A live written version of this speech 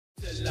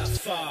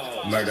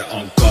Murder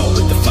on call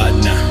with the fight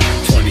now.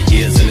 20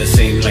 years and it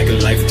seems like a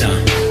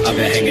lifetime. I've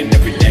been hanging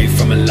every day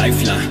from a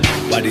lifeline.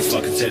 Why these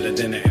fucking tell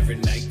dinner every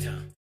night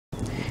time?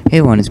 Hey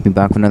everyone, it's me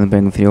back with another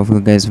brand new video for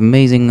you guys.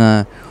 Amazing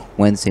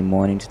Wednesday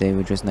morning. Today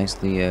we're just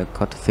nicely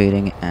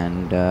cultivating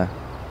and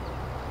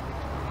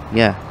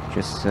yeah,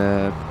 just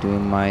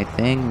doing my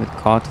thing with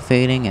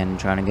cultivating and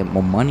trying to get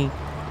more money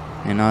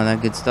and all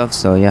that good stuff.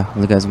 So yeah,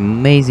 look guys,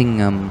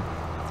 amazing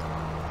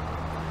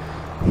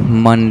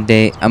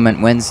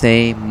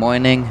Wednesday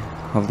morning.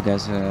 Hope you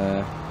guys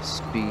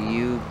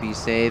be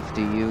safe,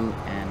 do you,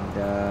 and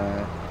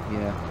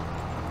yeah.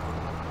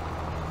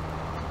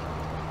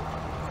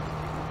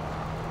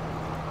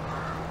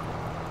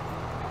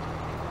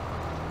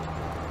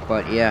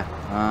 But yeah,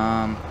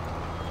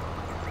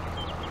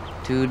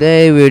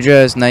 today we're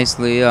just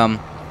nicely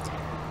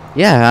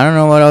yeah, I don't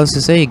know what else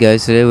to say, you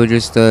guys. Today we're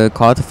just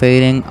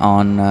cultivating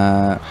on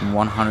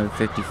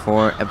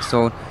 154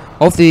 episode.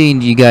 Hopefully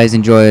you guys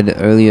enjoyed the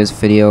earliest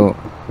video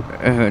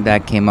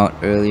that came out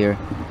earlier.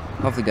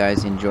 Hopefully you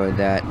guys enjoyed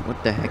that.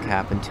 What the heck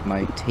happened to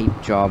my tape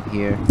job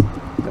here?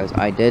 Because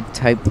I did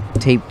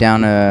tape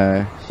down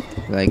a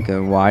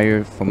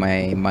wire for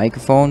my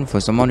microphone. For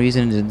some odd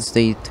reason it didn't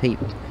stay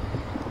taped.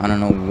 I don't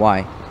know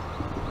why.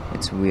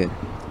 It's weird.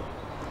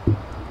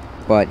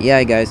 But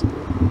yeah, guys,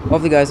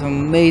 hopefully you guys have an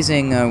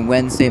amazing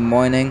Wednesday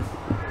morning.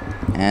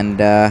 And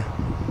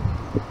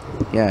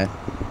yeah,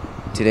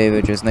 today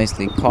we're just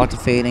nicely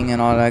cultivating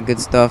and all that good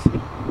stuff.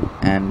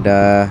 And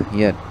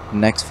yeah,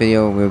 next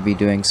video we'll be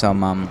doing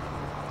some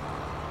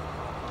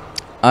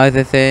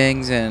other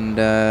things. And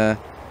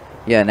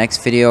yeah,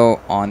 next video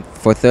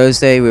for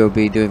Thursday we'll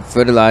be doing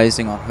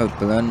fertilizing on Haut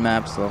balloon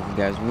maps. So if you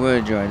guys would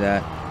enjoy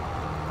that.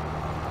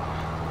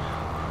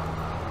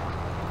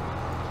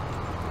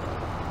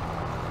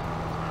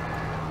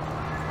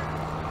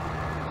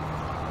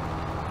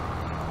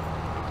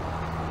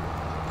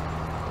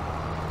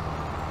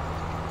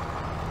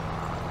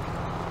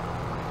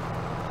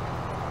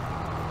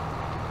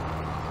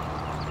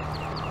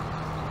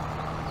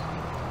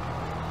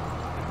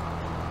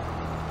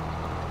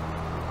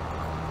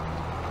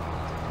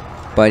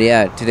 But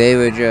yeah, today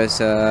we're just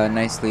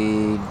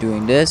nicely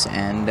doing this,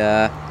 and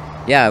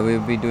yeah, we'll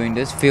be doing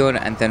this field,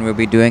 and then we'll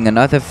be doing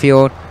another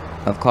field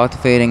of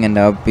cultivating, and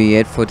that'll be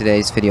it for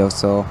today's video.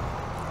 So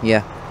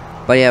yeah,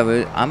 but yeah,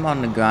 I'm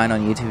on the grind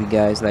on YouTube, you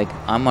guys. Like,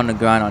 I'm on the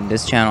grind on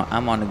this channel,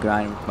 I'm on the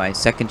grind with my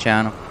second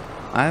channel,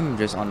 I'm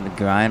just on the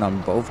grind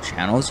on both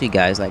channels, you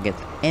guys. Like,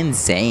 it's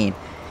insane.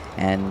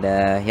 And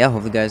yeah,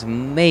 hope you guys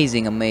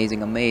amazing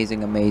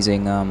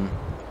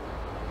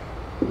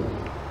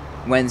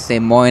Wednesday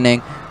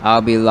morning.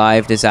 I'll be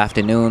live this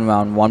afternoon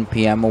around 1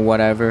 p.m. or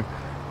whatever,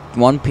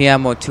 1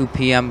 p.m. or 2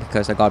 p.m.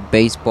 because I got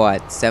baseball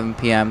at 7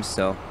 p.m.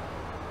 So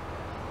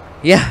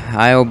yeah,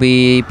 I'll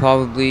be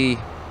probably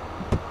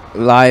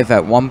live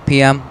at 1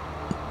 p.m.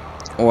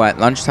 or at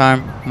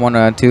lunchtime, 1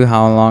 or 2,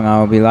 how long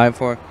I'll be live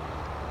for.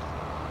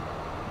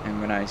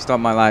 And when I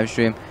start my live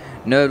stream,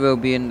 Nerd will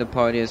be in the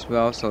party as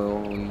well,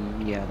 so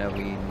yeah, that'll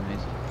be nice.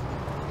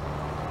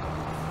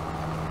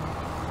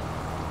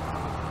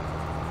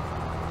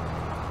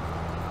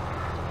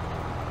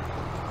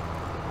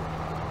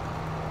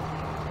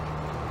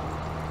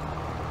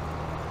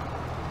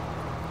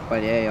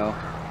 But yeah, yo,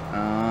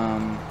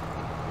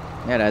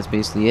 yeah, that's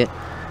basically it.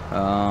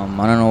 I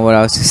don't know what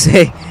else to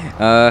say.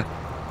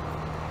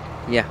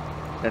 Yeah,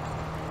 that,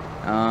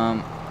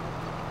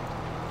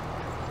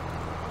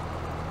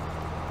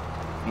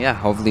 yeah,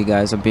 hopefully you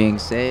guys are being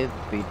safe.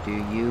 Do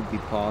you, be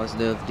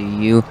positive, do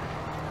you,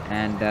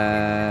 and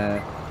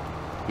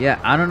yeah,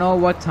 I don't know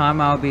what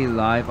time I'll be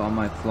live on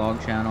my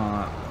vlog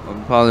channel.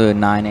 Probably at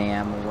 9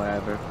 a.m. or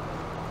whatever.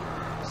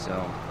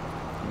 So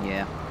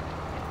yeah.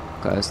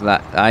 Because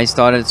I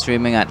started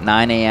streaming at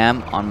 9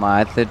 a.m. on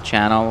my other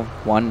channel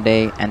one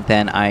day, and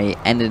then I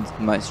ended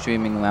my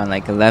streaming around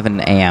like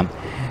 11 a.m.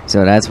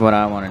 So that's what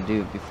I want to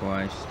do before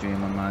I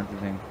stream on my other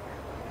thing.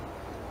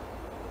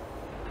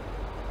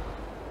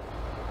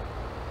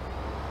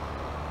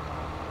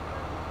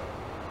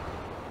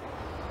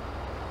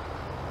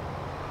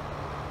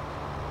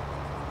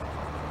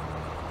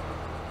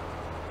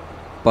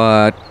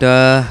 But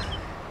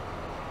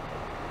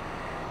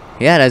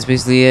yeah, that's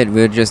basically it.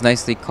 We're just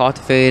nicely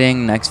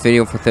cultivating. Next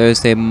video for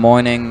Thursday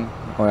morning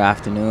or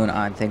afternoon.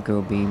 I think it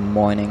will be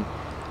morning.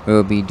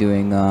 We'll be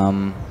doing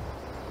the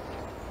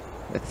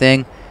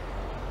thing.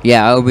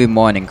 Yeah, it'll be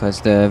morning because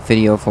the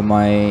video for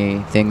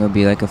my thing will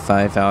be like a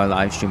 5-hour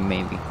live stream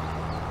maybe.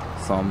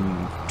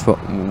 From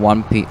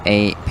 1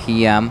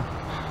 p.m.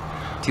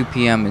 2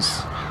 p.m.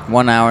 is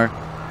 1 hour.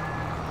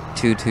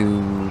 2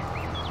 to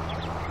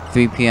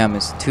 3 p.m.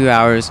 is 2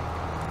 hours.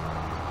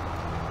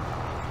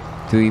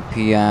 3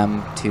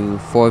 p.m. to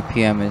 4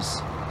 p.m.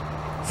 is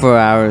 4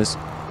 hours.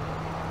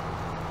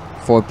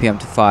 4 p.m.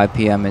 to 5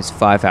 p.m. is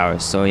 5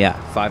 hours. So yeah,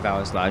 5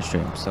 hours live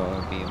stream. So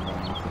it'll be a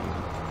morning for you.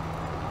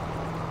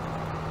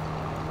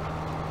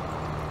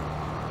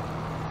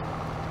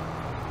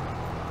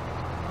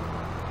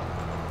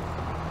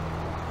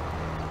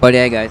 But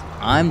yeah, guys,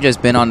 I'm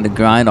just been on the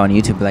grind on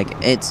YouTube. Like,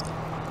 it's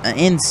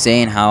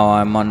insane how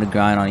I'm on the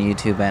grind on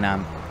YouTube, and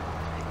I'm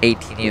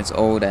 18 years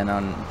old and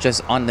I'm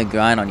just on the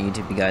grind on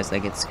YouTube, you guys.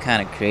 Like, it's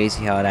kind of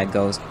crazy how that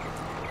goes.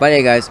 But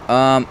yeah, guys,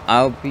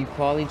 I'll be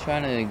probably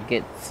trying to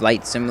get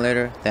Flight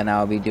Simulator. Then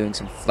I'll be doing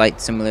some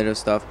Flight Simulator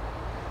stuff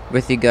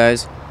with you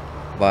guys.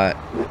 But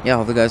yeah,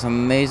 hope you guys have an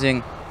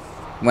amazing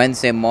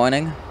Wednesday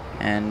morning.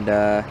 And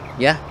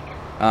yeah,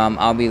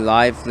 I'll be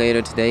live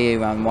later today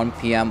around 1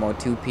 p.m. or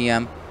 2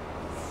 p.m.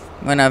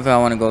 whenever I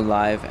want to go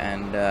live.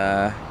 And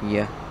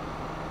yeah.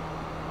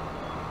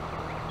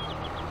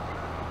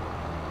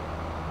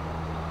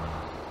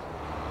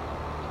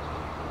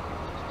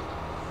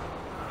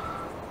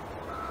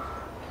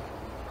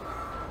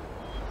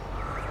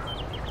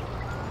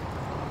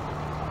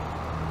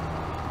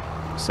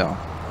 So,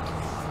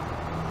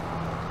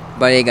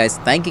 but hey guys,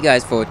 thank you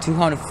guys for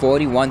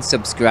 241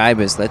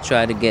 subscribers. Let's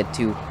try to get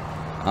to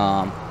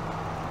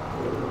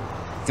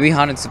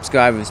 300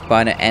 subscribers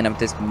by the end of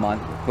this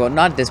month. Well,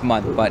 not this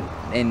month, but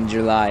in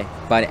July.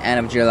 By the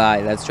end of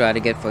July, let's try to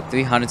get for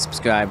 300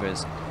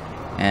 subscribers.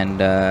 And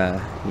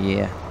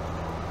yeah.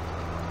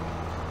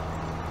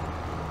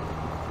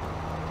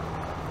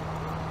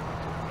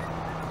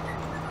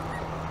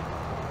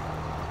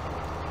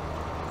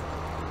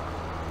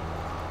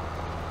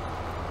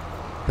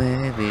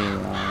 Baby,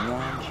 I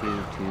want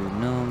you to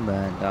know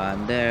that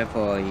I'm there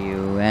for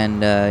you.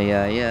 And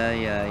yeah.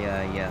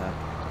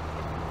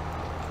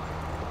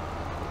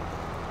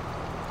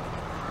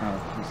 Oh,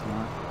 he's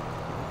not.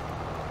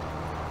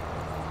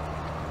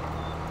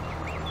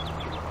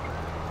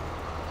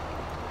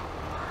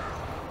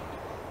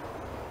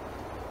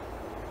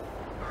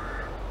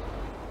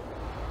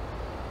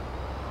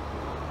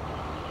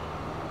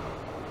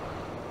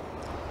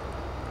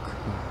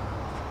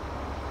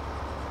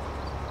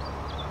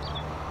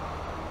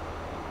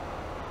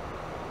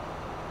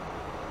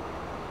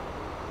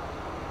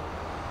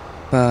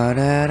 Ba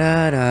da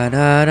da da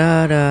da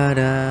da da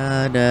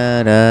da da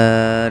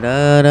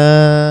da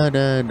da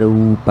da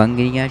do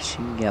bangiya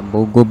shinga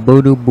bogo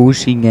bodo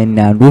bushinga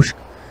narush.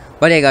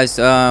 But hey guys,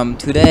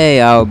 today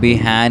I'll be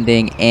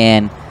handing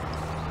in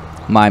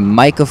my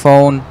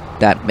microphone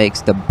that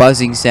makes the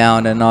buzzing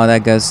sound and all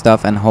that good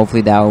stuff, and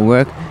hopefully that will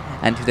work.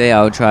 And today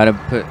I'll try to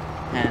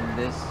hand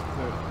this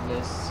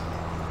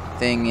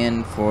thing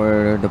in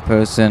for the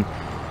person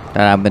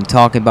that I've been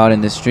talking about in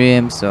the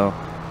stream. So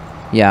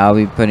yeah, I'll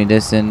be putting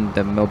this in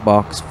the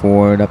mailbox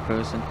for the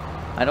person.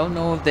 I don't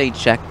know if they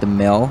check the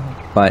mail,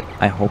 but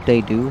I hope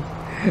they do.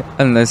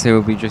 Unless it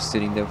will be just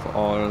sitting there for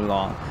all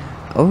along.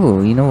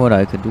 Oh, you know what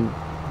I could do?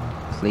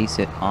 Place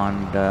it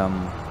on the...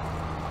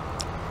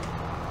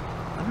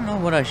 I don't know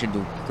what I should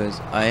do, because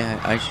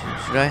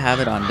should I have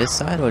it on this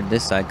side or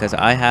this side? Because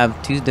I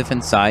have two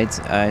different sides.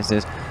 It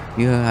says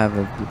you have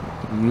a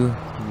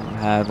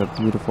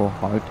beautiful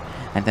heart,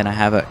 and then I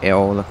have an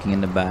arrow looking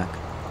in the back.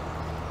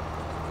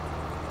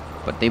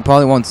 But they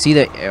probably won't see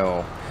the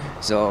arrow,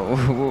 so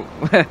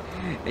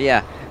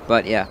yeah.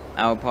 But yeah,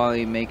 I'll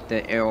probably make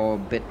the arrow a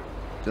bit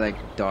like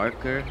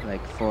darker,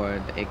 like for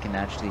it can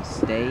actually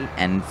stay,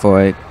 and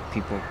for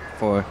people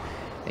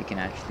they can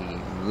actually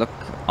look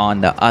on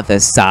the other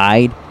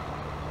side.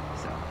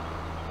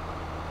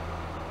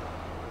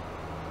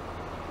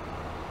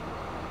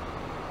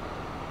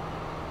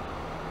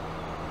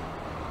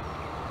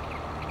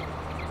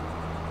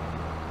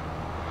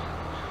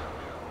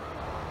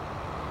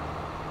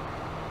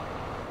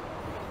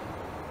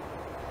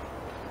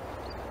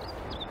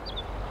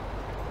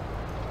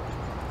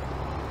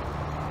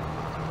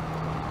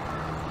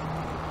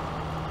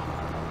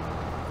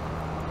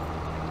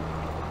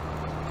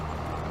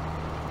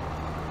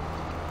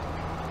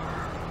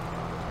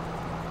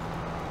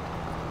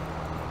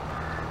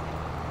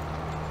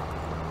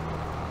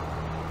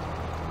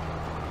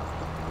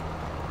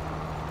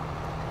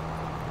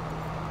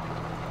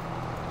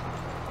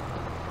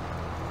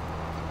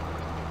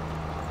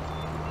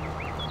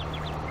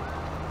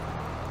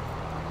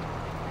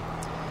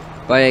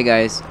 But hey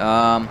guys,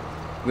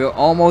 we're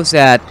almost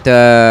at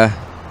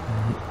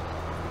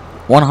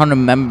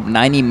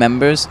 190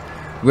 members.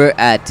 We're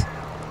at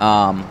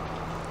what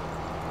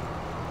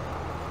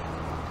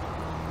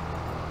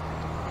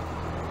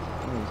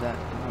was that? I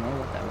don't know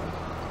what that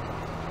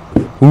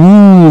was.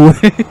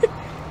 Ooh.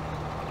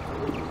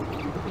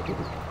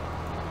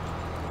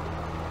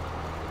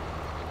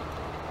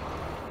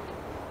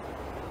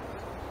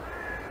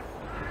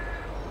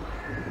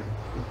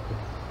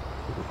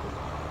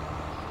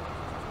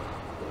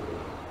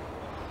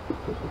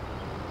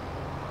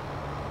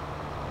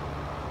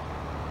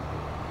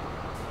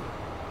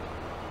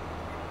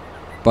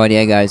 But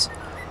yeah guys,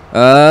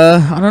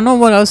 I don't know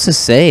what else to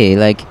say.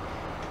 Like,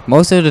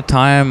 most of the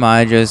time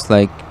I just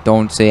like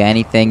don't say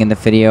anything in the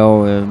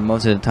video.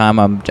 Most of the time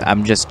I'm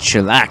just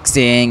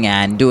chillaxing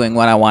and doing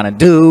what I want to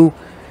do,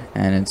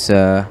 and it's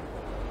yeah,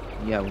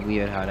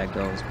 weird how that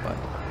goes. But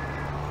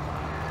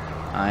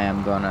I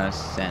am gonna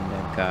send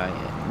a guy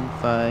an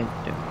invite.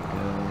 There we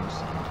go,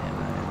 send him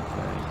an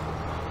invite.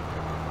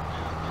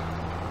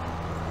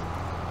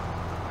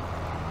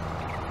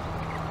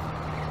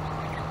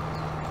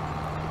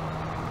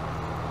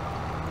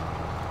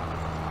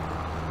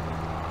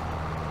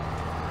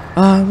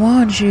 I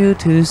want you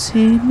to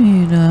see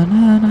me. Na,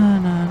 na, na,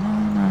 na,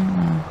 na,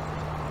 na.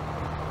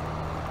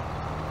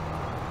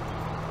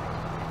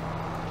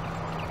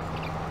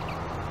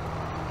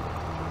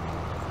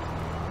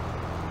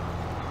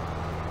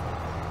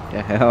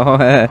 The hell?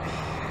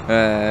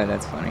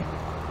 That's funny.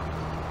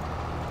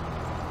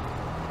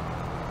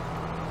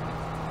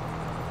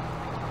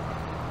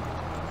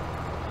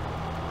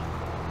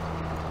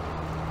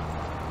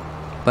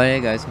 But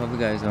hey guys, hope you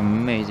guys have an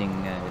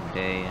amazing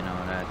day and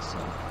all that, so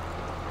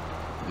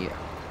yeah.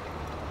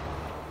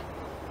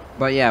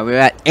 But yeah, we're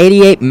at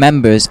 88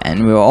 members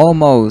and we're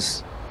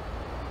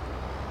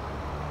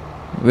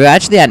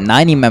actually at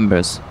 90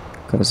 members.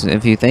 Because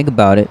if you think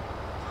about it,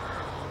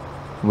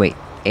 wait,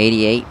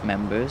 88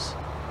 members.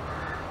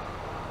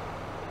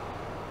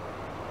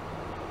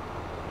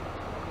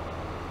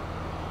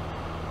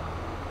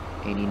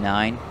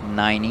 '89,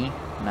 90,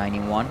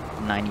 91,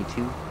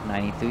 92,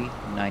 93,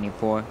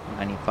 94,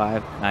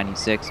 95,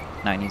 96,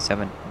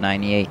 97,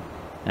 98,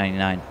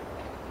 99.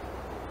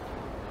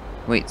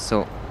 Wait,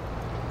 so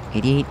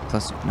 88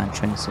 plus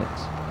 26.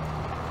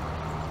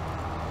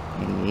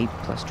 88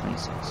 plus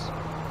 26.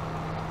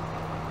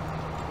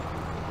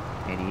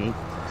 88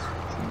 plus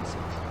 26.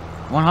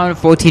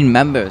 114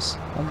 members.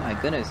 Oh my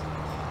goodness.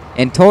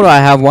 In total, I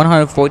have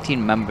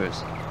 114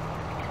 members.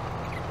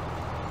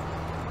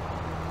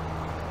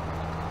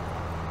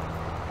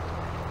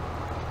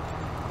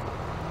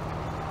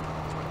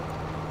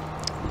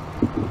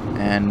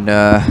 And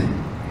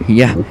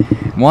yeah,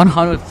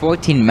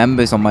 114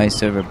 members on my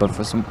server, but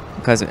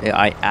because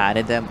I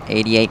added them,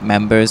 88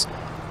 members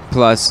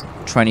plus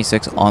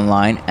 26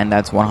 online, and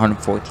that's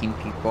 114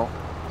 people,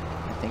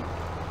 I think.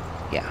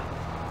 Yeah.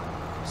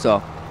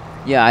 So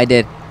yeah, I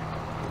did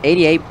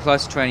 88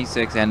 plus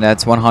 26, and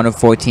that's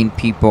 114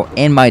 people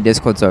in my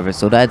Discord server.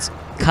 So that's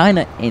kind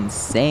of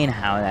insane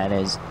how that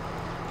is.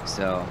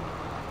 So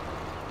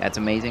that's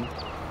amazing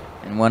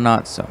and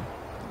whatnot. So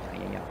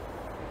yeah.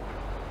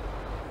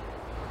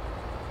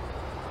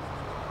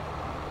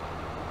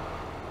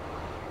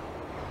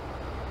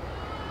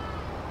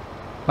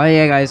 But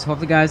yeah guys, hope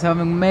you guys have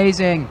an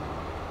amazing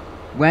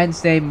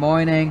Wednesday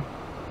morning,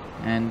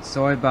 and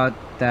sorry about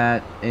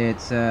that,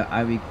 it's I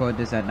record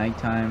this at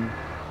nighttime,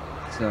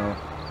 so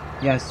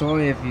yeah,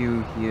 sorry if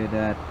you hear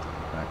that,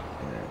 but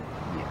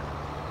yeah,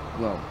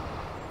 well,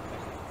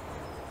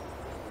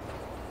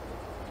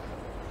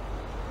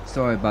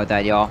 sorry about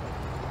that, y'all.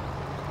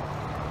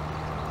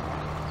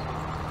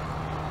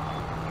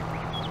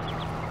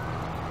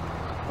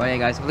 But yeah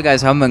guys, hope you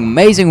guys have an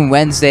amazing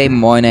Wednesday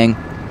morning.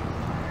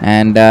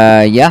 And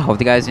yeah, hope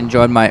you guys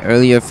enjoyed my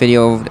earlier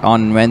video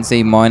on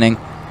Wednesday morning.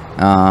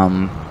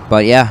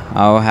 But yeah,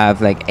 I'll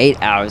have like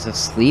 8 hours of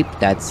sleep.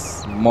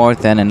 That's more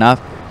than enough.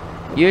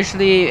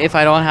 Usually, if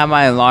I don't have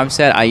my alarm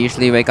set, I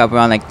usually wake up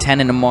around like 10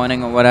 in the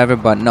morning or whatever.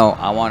 But no,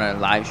 I want to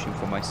live stream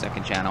for my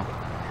second channel,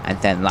 and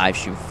then live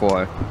stream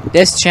for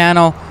this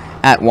channel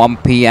at 1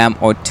 p.m.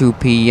 or 2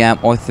 p.m.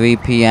 or 3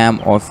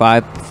 p.m. or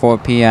 4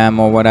 p.m.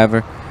 or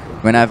whatever.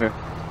 Whenever.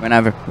 I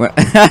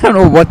don't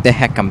know what the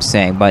heck I'm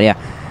saying, but yeah.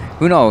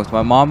 Who knows?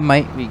 My mom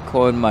might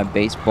record my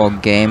baseball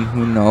game.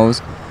 Who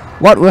knows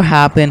what will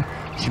happen?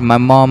 My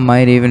mom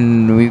might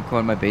even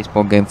record my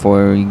baseball game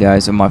for you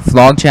guys on my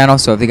vlog channel.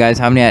 So if you guys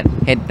haven't yet,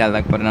 hit that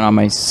like button on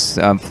my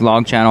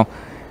vlog channel.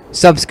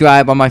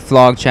 Subscribe on my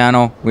vlog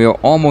channel. We are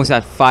almost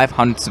at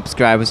 500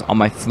 subscribers on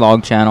my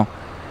vlog channel.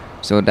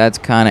 So that's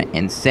kind of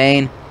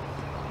insane.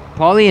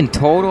 Probably in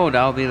total,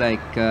 that'll be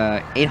like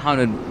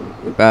 800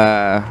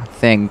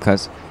 thing.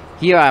 Because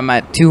here I'm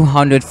at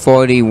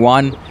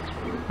 241.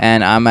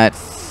 And I'm at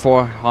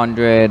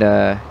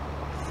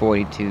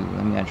 442.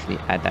 Let me actually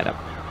add that up.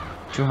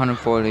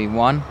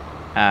 241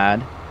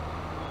 add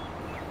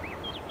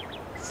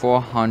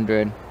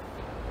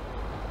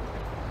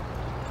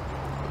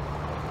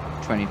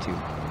 422.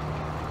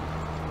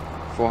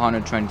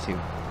 422.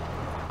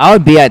 I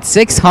would be at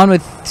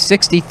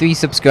 663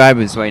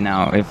 subscribers right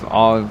now if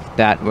all of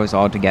that was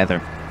all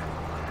together.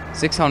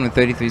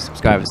 633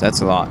 subscribers.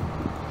 That's a lot.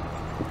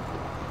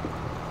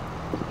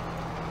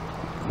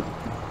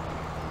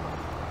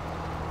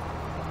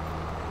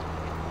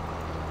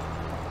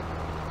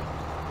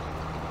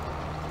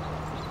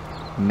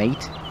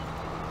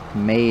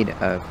 Made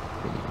of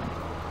video.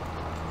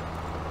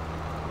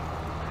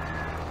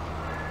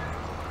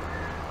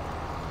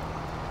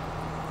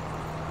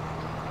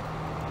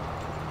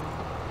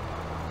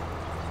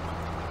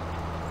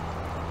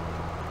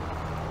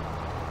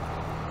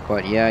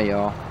 But yeah,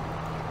 y'all.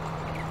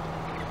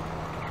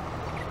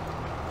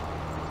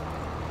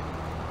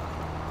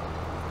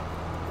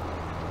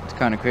 It's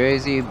kind of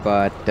crazy,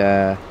 but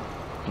yeah.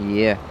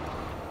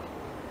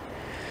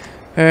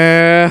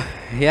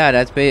 Yeah,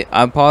 that's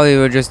I probably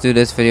will just do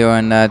this video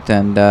and that,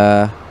 and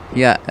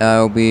yeah,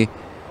 I'll be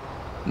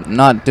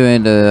not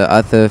doing the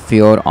other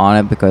field on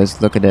it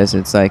because look at this,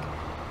 it's like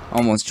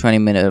almost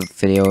 20-minute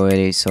video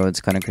already, so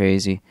it's kind of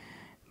crazy.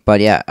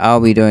 But yeah,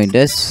 I'll be doing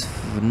this.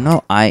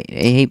 No, I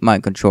hate my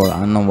controller. I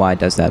don't know why it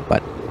does that,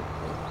 but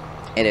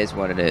it is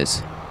what it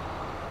is.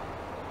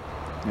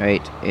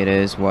 Right, it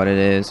is what it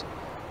is.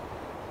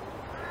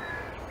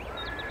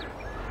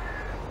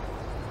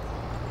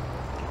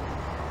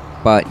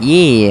 But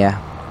yeah.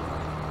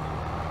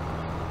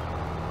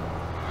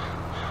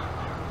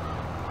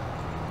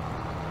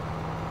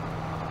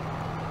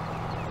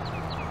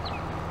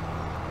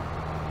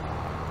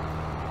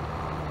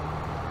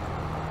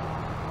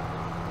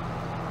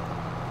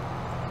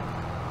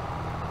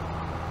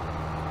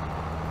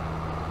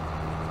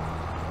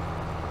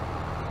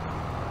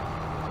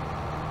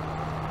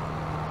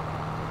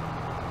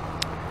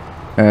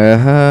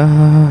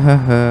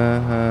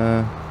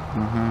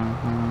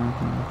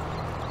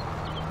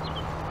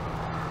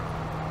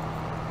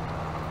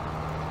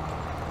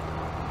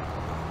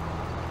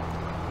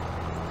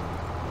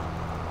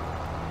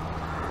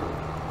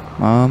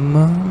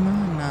 Mama,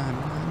 na,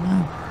 na, na.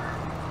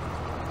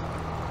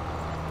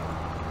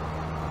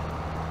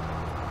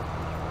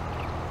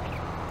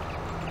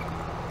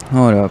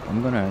 Hold up,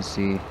 I'm gonna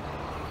see.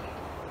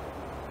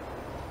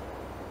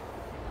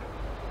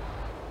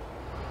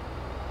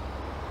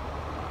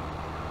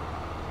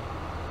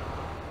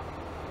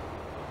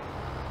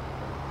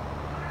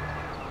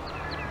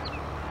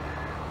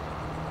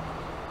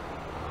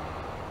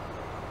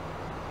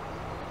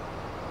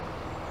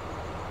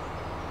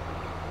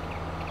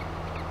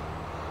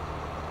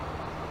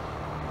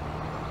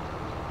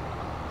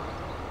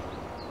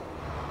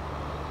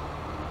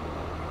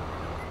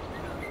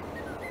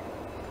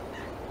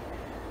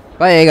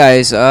 But hey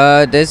guys,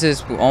 this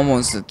is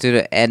almost to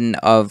the end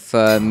of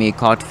me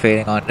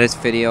cultivating on this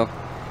video,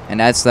 and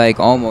that's like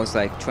almost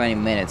like 20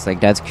 minutes.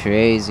 Like that's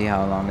crazy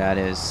how long that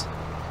is.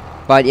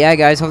 But yeah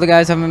guys, hope you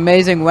guys have an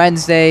amazing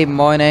Wednesday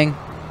morning,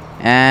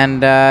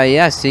 and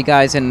yeah, see you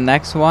guys in the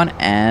next one.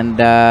 And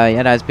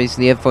yeah, that's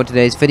basically it for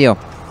today's video.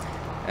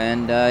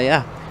 And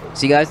yeah,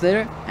 see you guys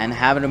later, and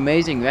have an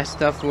amazing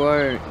rest of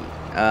your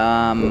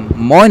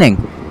morning.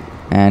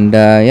 And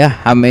yeah,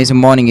 have an amazing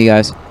morning, you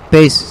guys.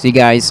 Peace. See you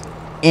guys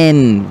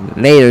in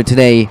later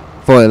today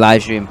for a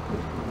live stream,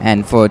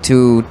 and for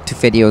two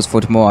videos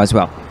for tomorrow as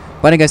well.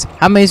 But guys,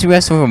 have an amazing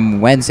rest of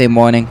Wednesday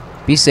morning.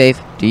 Be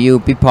safe, do you,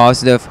 be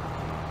positive,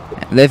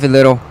 live a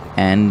little.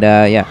 And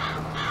yeah,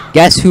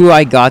 guess who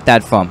I got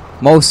that from?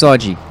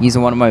 𝗦ście. He's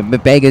one of my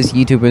biggest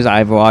YouTubers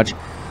I've watched.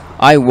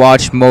 I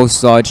watched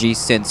𝗦ście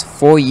since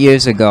 4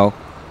 years ago,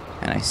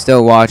 and I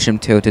still watch him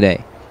till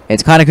today.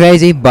 It's kind of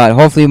crazy, but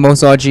hopefully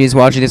𝗦ście is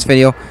watching this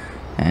video.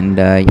 And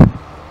yeah,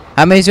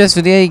 have an amazing rest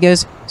of the day,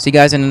 guys. See you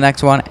guys in the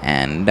next one.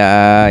 And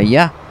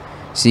yeah,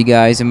 see you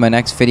guys in my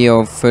next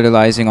video of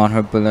fertilizing on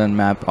her Beyleron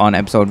map on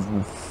episode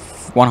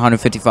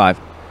 155.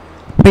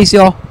 Peace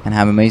y'all, and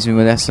have an amazing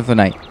rest of the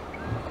night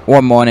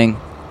or morning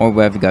or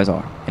wherever you guys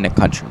are in the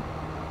country.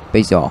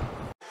 Peace y'all.